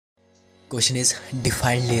Question is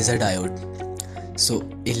define laser diode. So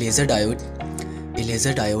a laser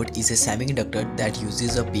diode is a semiconductor that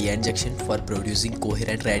uses a p-n junction for producing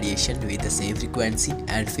coherent radiation with the same frequency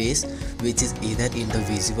and phase, which is either in the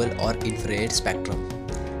visible or infrared spectrum.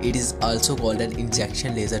 It is also called an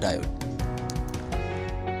injection laser diode.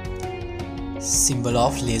 Symbol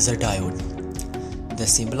of laser diode. The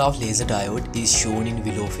symbol of laser diode is shown in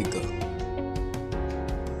below figure.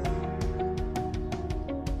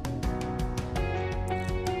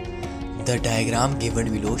 The diagram given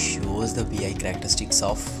below shows the VI characteristics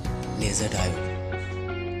of laser diode.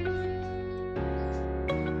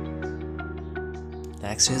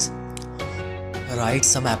 Next is write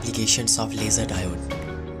some applications of laser diode.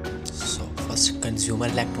 So first, consumer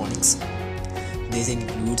electronics. This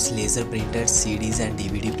includes laser printers, CDs and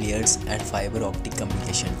DVD players, and fiber optic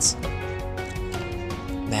communications.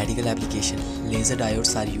 Medical application. Laser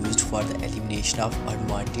diodes are used for the elimination of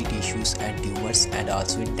unwanted tissues and tumours, and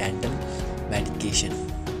also in dental medication.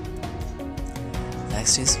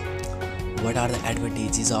 Next is, what are the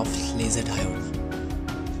advantages of laser diode?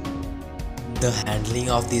 The handling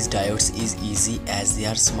of these diodes is easy as they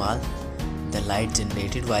are small. The light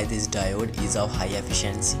generated by this diode is of high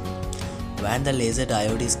efficiency. When the laser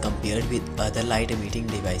diode is compared with other light emitting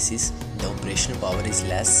devices, the operational power is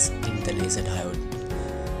less in the laser diode.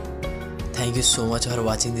 Thank you so much for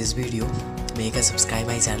watching this video. Make a subscribe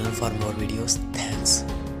my channel for more videos. Thanks.